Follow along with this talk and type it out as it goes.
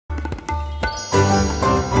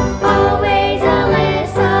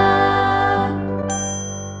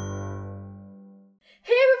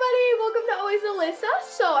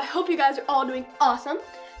doing awesome.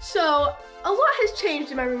 So a lot has changed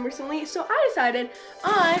in my room recently, so I decided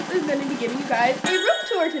I was going to be giving you guys a room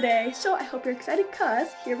tour today. So I hope you're excited, because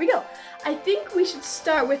here we go. I think we should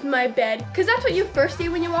start with my bed, because that's what you first see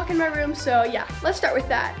when you walk in my room. So yeah, let's start with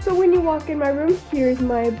that. So when you walk in my room, here's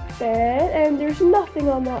my bed, and there's nothing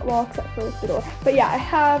on that wall except for the door. But yeah, I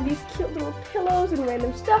have these cute little pillows and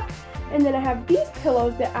random stuff, and then I have these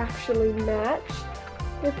pillows that actually match.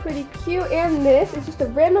 They're pretty cute, and this is just a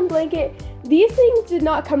random blanket. These things did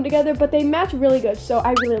not come together, but they match really good, so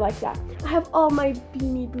I really like that. I have all my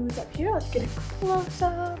Beanie Boos up here. Let's get a close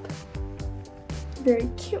up. Very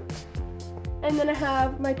cute. And then I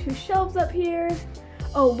have my 2 shelves up here.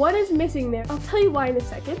 Oh, one is missing there. I'll tell you why in a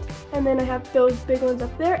second. And then I have those big ones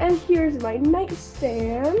up there, and here's my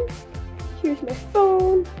nightstand. Here's my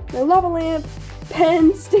phone, my lava lamp,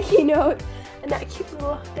 pen, sticky note, and that cute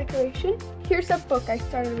little decoration. Here's a book I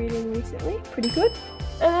started reading recently, pretty good.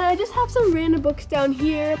 And then I just have some random books down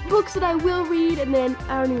here, books that I will read, and then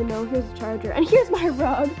I don't even know, here's a charger, and here's my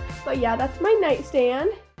rug. But yeah, that's my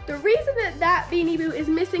nightstand. The reason that Beanie Boo is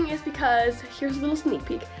missing is because, here's a little sneak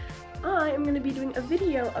peek. I am gonna be doing a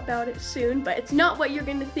video about it soon, but it's not what you're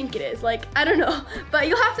gonna think it is. Like, I don't know, but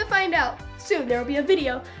you'll have to find out soon. There will be a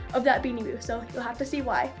video of that Beanie Boo, so you'll have to see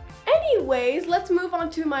why. Anyways, let's move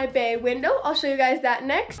on to my bay window. I'll show you guys that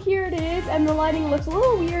next. Here it is, and the lighting looks a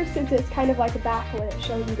little weird since it's kind of like a backlit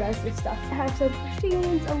showing you guys this stuff. I have some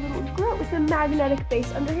machines, a little grout with a magnetic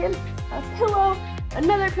base under him, a pillow,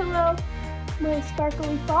 another pillow, my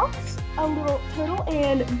sparkly fox, a little turtle,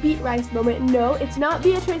 and Beat Rice moment. No, it's not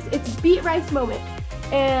Beatrice, it's Beat Rice moment.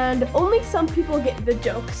 And only some people get the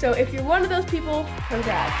joke, so if you're one of those people,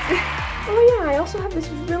 congrats. Oh yeah, I also have this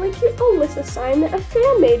really cute Alyssa sign that a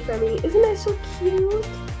fan made for me. Isn't that so cute?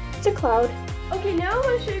 It's a cloud. Okay, now I'm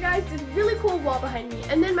gonna show you guys this really cool wall behind me,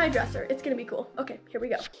 and then my dresser. It's gonna be cool. Okay, here we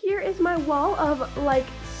go. Here is my wall of like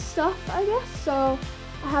stuff, I guess. So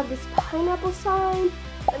I have this pineapple sign,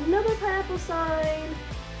 another pineapple sign,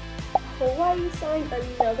 Hawaii sign,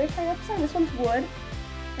 another pineapple sign. This one's wood.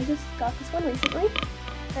 I just got this one recently.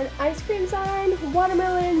 An ice cream sign,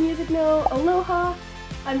 watermelon, music note, aloha.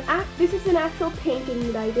 This is an actual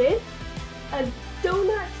painting that I did. A Don't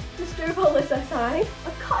Disturb Alyssa sign,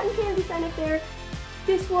 a cotton candy sign up there,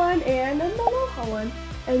 this one, and an aloha one.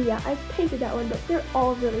 And yeah, I painted that one, but they're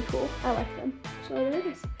all really cool. I like them. So there it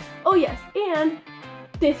is. Oh yes, and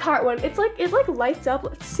this heart one. It like lights up.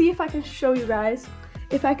 Let's see if I can show you guys.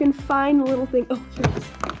 If I can find the little thing. Oh, here it is.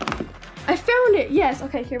 I found it. Yes.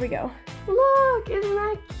 Okay, here we go. Look, isn't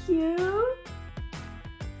that cute?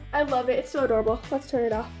 I love it. It's so adorable. Let's turn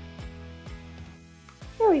it off.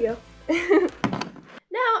 There we go.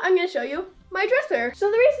 Now I'm going to show you my dresser.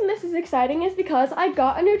 So the reason this is exciting is because I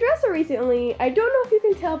got a new dresser recently. I don't know if you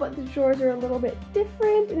can tell, but the drawers are a little bit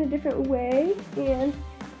different in a different way. And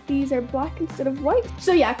these are black instead of white.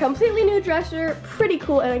 So yeah, completely new dresser. Pretty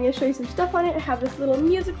cool. And I'm going to show you some stuff on it. I have this little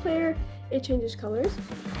music player. It changes colors.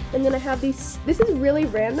 And then I have these, this is really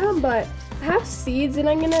random, but I have seeds and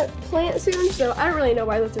I'm gonna plant soon, so I don't really know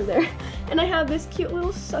why those are there. And I have this cute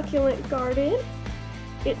little succulent garden.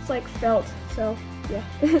 It's like felt, so yeah.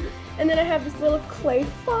 And then I have this little clay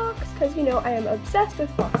fox, because you know I am obsessed with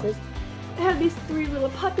foxes. I have these 3 little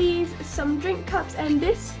puppies, some drink cups, and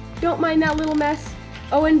this, don't mind that little mess.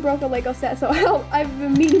 Owen broke a Lego set, so I've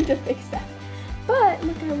been meaning to fix that. But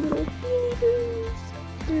look at our little beavers.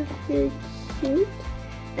 They're very cute.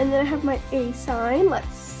 And then I have my A sign.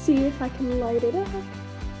 Let's see if I can light it up.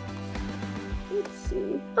 Let's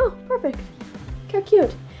see. Oh, perfect. How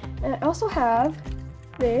cute. And I also have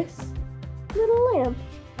this little lamp.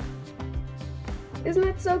 Isn't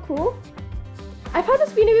that so cool? I've had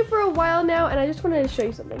this Beanie Boo for a while now, and I just wanted to show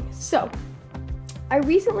you something. So, I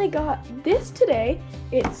recently got this today.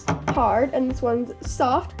 It's hard, and this one's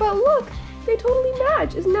soft, but look, they totally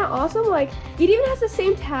match. Isn't that awesome? Like, it even has the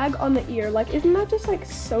same tag on the ear. Like, isn't that just like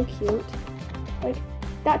so cute? Like,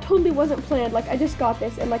 that totally wasn't planned. Like, I just got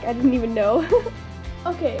this and like I didn't even know.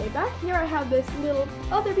 Okay, back here I have this little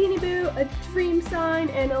other Beanie Boo, a dream sign,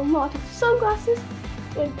 and a lot of sunglasses,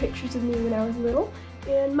 and pictures of me when I was little.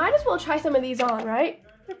 And might as well try some of these on, right?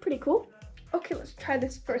 They're pretty cool. Okay, let's try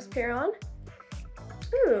this first pair on.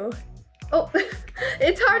 Ooh. Oh,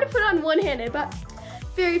 it's hard to put on one-handed, but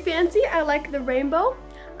very fancy. I like the rainbow.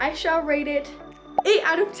 I shall rate it 8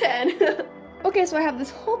 out of 10. Okay, so I have this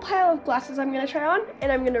whole pile of glasses I'm gonna try on,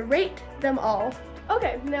 and I'm gonna rate them all.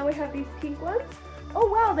 Okay, now we have these pink ones. Oh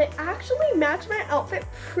wow, they actually match my outfit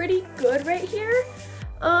pretty good right here.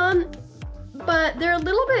 But they're a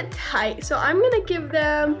little bit tight, so I'm gonna give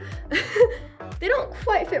them, they don't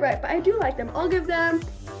quite fit right, but I do like them. I'll give them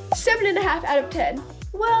 7.5 out of 10.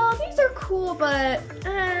 Well, these are cool, but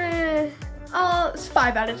it's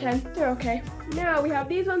 5 out of 10. They're okay. Now we have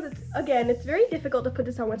these ones. Again, it's very difficult to put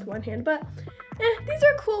this on with one hand, but these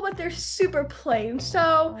are cool, but they're super plain.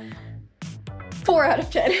 So 4 out of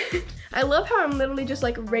 10. I love how I'm literally just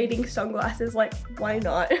like rating sunglasses. Like, why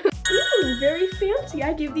not? Ooh, very fancy.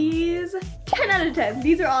 I give these 10 out of 10.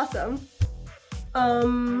 These are awesome.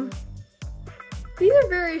 These are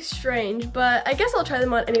very strange, but I guess I'll try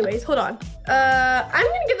them on anyways. Hold on. I'm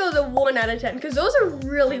gonna give those a 1 out of 10 because those are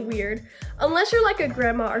really weird. Unless you're like a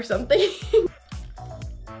grandma or something.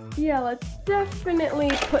 Yeah, let's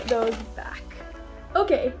definitely put those back.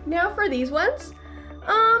 Okay, now for these ones.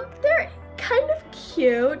 They're kind of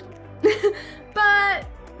cute, but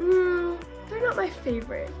they're not my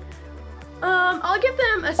favorite. I'll give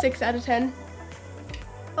them a 6 out of 10.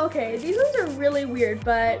 Okay, these ones are really weird,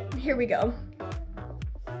 but here we go.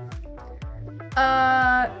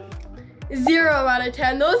 0 out of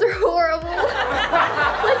 10. Those are horrible. Like,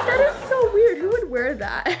 that is so weird. Who would wear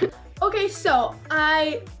that? Okay, so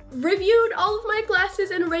I reviewed all of my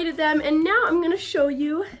glasses and rated them, and now I'm gonna show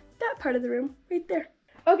you that part of the room right there.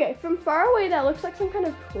 Okay, from far away that looks like some kind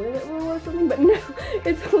of toilet roll or something, but no,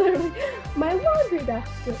 it's literally my laundry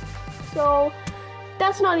basket. So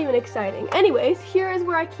that's not even exciting. Anyways, here is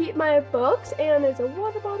where I keep my books, and there's a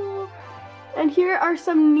water bottle. And here are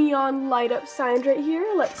some neon light up signs right here.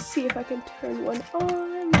 Let's see if I can turn one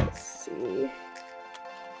on. Let's see.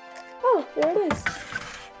 Oh, there it is.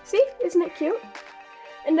 See, isn't it cute?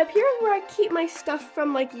 And up here is where I keep my stuff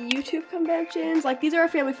from like YouTube conventions. Like these are our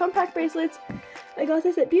family fun pack bracelets. I got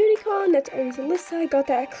this at BeautyCon. That's always Alyssa. I got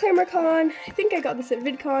that at ClamorCon. I think I got this at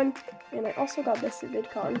VidCon. And I also got this at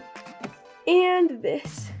VidCon. And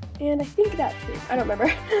this. And I think that too. I don't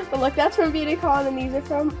remember. But look, that's from BeautyCon, and these are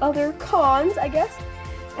from other cons, I guess.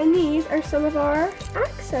 And these are some of our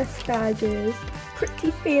access badges.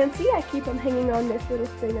 Pretty fancy. I keep them hanging on this little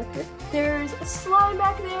thing up here. There's a slime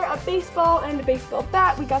back there, a baseball, and a baseball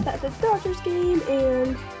bat. We got that at the Dodgers game.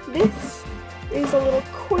 And this is a little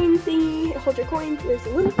coin thingy. Hold your coin. There's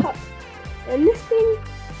a little cup. And this thing.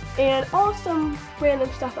 And all some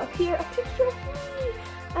random stuff up here. A picture of me.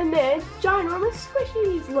 And then ginormous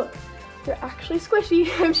squishies. Look, they're actually squishy.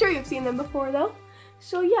 I'm sure you've seen them before though.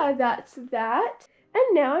 So yeah, that's that.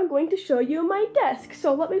 And now I'm going to show you my desk.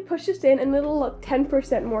 So let me push this in and it'll look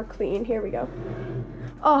 10% more clean. Here we go.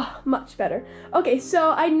 Oh, much better. Okay,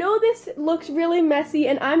 so I know this looks really messy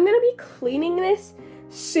and I'm gonna be cleaning this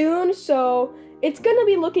soon, so it's gonna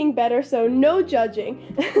be looking better, so no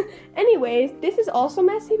judging. Anyways, this is also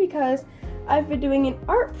messy because I've been doing an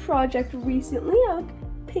art project recently. I'm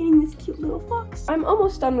painting this cute little fox. I'm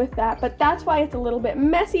almost done with that, but that's why it's a little bit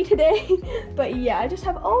messy today. But yeah, I just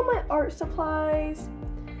have all my art supplies.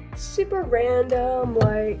 Super random,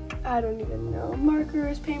 like, I don't even know.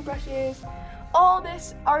 Markers, paintbrushes, all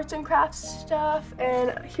this arts and crafts stuff.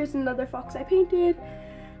 And here's another fox I painted.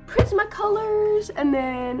 Prismacolors, and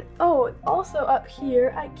then, oh, also up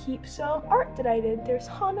here, I keep some art that I did. There's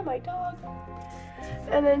Hana, my dog.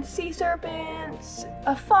 And then sea serpents,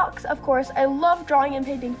 a fox, of course. I love drawing and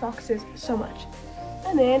painting foxes so much.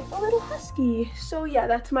 And then a little husky. So yeah,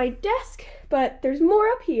 that's my desk, but there's more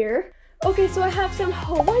up here. Okay, so I have some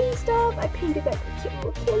Hawaii stuff. I painted that cute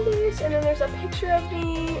little canvas, and then there's a picture of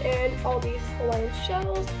me and all these Hawaiian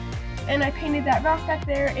shells. And I painted that rock back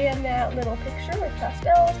there and that little picture with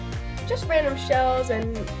pastels. Just random shells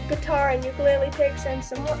and guitar and ukulele picks and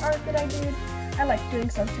some more art that I did. I like doing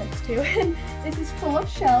sunsets too. And this is full of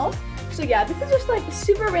shells. So yeah, this is just like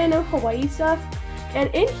super random Hawaii stuff. And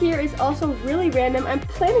in here is also really random. I'm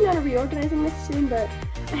planning on reorganizing this soon, but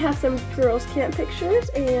I have some girls' camp pictures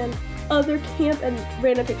and other camp and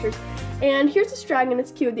random pictures. And here's this dragon,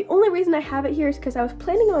 it's cute. The only reason I have it here is because I was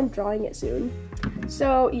planning on drawing it soon.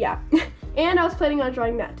 So yeah, and I was planning on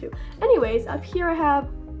drawing that too. Anyways, up here I have,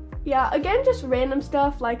 yeah, again, just random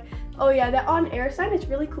stuff like, oh yeah, that on-air sign is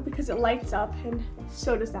really cool because it lights up, and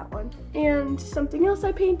so does that one. And something else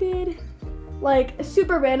I painted, like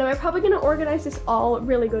super random. I'm probably gonna organize this all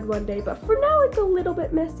really good one day, but for now it's a little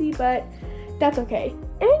bit messy, but that's okay.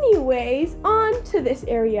 Anyways, on to this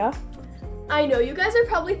area. I know you guys are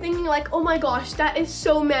probably thinking like, oh my gosh, that is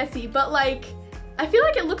so messy, but like, I feel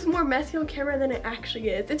like it looks more messy on camera than it actually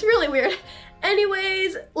is. It's really weird.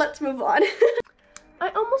 Anyways, let's move on. I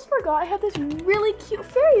almost forgot I have this really cute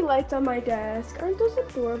fairy lights on my desk. Aren't those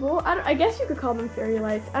adorable? I guess you could call them fairy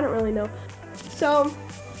lights. I don't really know. So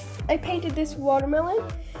I painted this watermelon.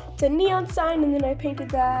 It's a neon sign, and then I painted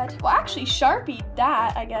that. Well, actually Sharpied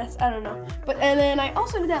that, I guess. I don't know. And then I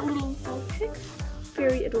also did that little pig.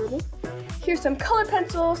 very adorable. Here's some color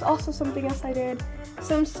pencils, also something else I did.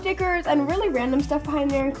 Some stickers and really random stuff behind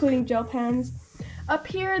there, including gel pens. Up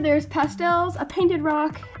here, there's pastels, a painted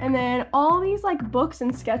rock, and then all these like books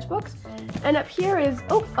and sketchbooks. And up here is,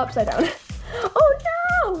 oh, upside down. Oh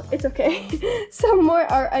no, it's okay. Some more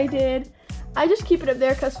art I did. I just keep it up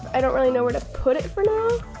there because I don't really know where to put it for now.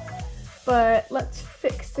 But let's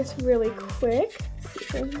fix this really quick. Let's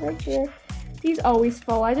see, right here. These always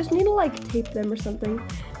fall. I just need to like tape them or something.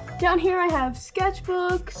 Down here I have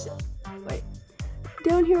sketchbooks. Wait.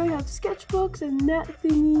 Down here I have sketchbooks and that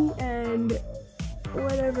thingy and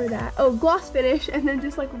whatever that. Oh, gloss finish, and then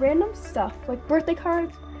just like random stuff like birthday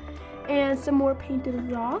cards and some more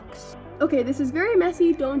painted rocks. Okay, this is very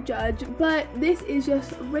messy, don't judge, but this is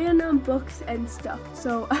just random books and stuff.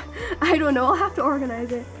 So I don't know, I'll have to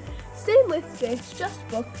organize it. Same with this, just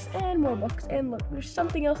books and more books. And look, there's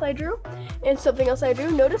something else I drew and something else I drew.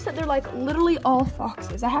 Notice that they're like literally all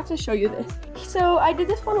foxes. I have to show you this. So I did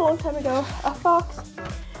this one a long time ago, a fox.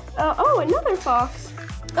 Oh, another fox.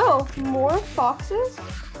 Oh, more foxes.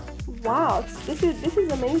 Wow, this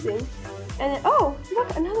is amazing. And then, oh,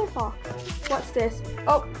 look, another fox. What's this?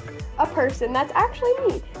 Oh, a person. That's actually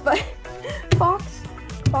me. But fox,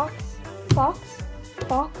 fox, fox,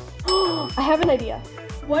 fox. Oh, I have an idea.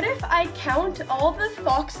 What if I count all the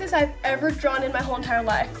foxes I've ever drawn in my whole entire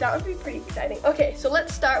life? That would be pretty exciting. Okay, so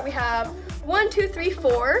let's start. We have 1, 2, 3,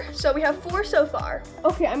 4. So we have 4 so far.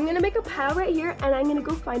 Okay, I'm gonna make a pile right here and I'm gonna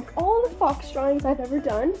go find all the fox drawings I've ever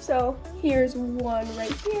done. So here's one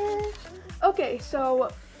right here. Okay, so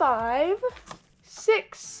 5,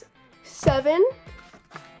 6, 7,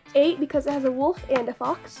 8 because it has a wolf and a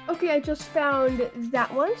fox. Okay, I just found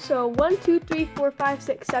that one. So 1, 2, 3, 4, 5,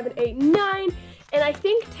 6, 7, 8, 9. And I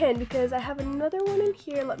think 10 because I have another one in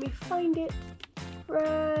here. Let me find it.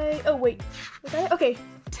 Right. Oh, wait. Was that it? Okay,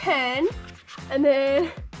 10. And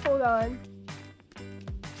then, hold on.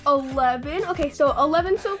 11. Okay, so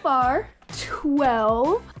 11 so far.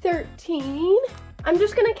 12. 13. I'm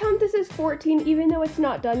just going to count this as 14 even though it's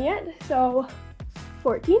not done yet. So,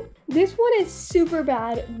 14. This one is super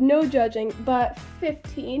bad. No judging. But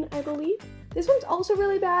 15, I believe. This one's also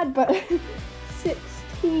really bad, but 16.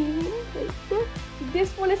 Right there.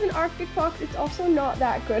 This one is an Arctic fox. It's also not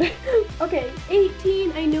that good. Okay,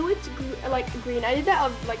 18. I know it's like green. I did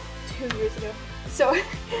that like 2 years ago. So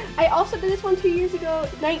I also did this one 2 years ago.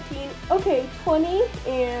 19. Okay, 20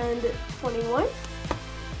 and 21.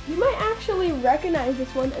 You might actually recognize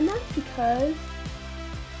this one, and that's because,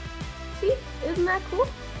 see, isn't that cool?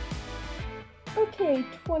 Okay,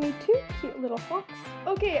 22, cute little fox.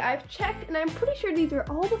 Okay, I've checked and I'm pretty sure these are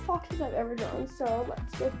all the foxes I've ever drawn. So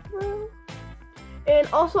let's go through. And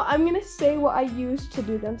also I'm gonna say what I used to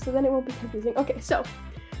do them so then it won't be confusing. Okay, so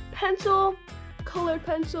pencil, colored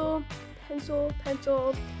pencil, pencil,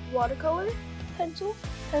 pencil, watercolor, pencil,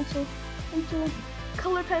 pencil, pencil,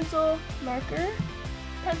 color pencil, marker,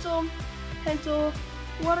 pencil, pencil,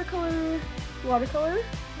 watercolor, watercolor,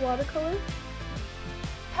 watercolor,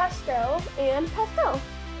 pastel, and pastel.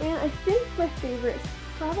 And I think my favorite is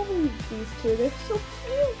probably these two. They're so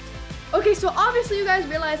cute. Okay, so obviously you guys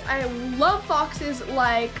realize I love foxes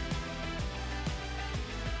like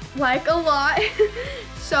a lot.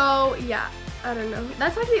 So yeah, I don't know.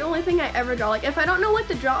 That's like the only thing I ever draw. Like if I don't know what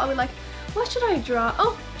to draw, I'll be like, what should I draw?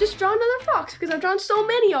 Oh, just draw another fox because I've drawn so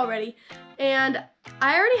many already. And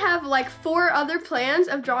I already have like 4 other plans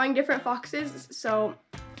of drawing different foxes. So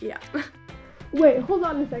yeah. Wait, hold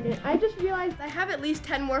on a second. I just realized I have at least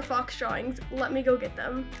 10 more fox drawings. Let me go get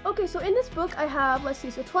them. Okay, so in this book I have, let's see,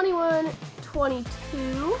 so 21,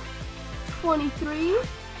 22, 23,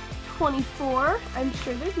 24. I'm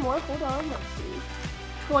sure there's more. Hold on, let's see.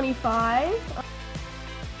 25.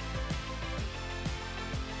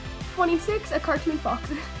 26, a cartoon fox.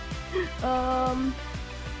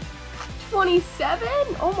 27?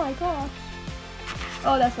 Oh my gosh.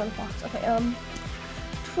 Oh, that's not a fox. Okay,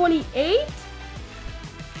 28.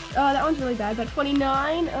 That one's really bad, but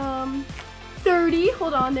 29, 30,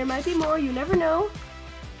 hold on, there might be more, you never know.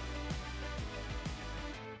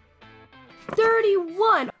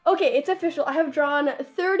 31. Okay, it's official. I have drawn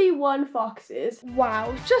 31 foxes.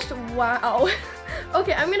 Wow, just wow.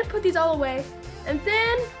 Okay, I'm gonna put these all away, and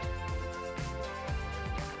then,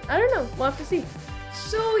 I don't know, we'll have to see.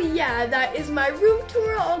 So yeah, that is my room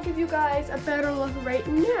tour. I'll give you guys a better look right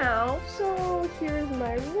now. So here's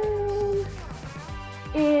my room.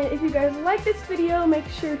 And if you guys like this video, make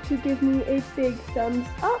sure to give me a big thumbs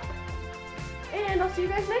up. And I'll see you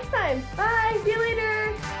guys next time. Bye, see you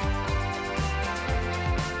later.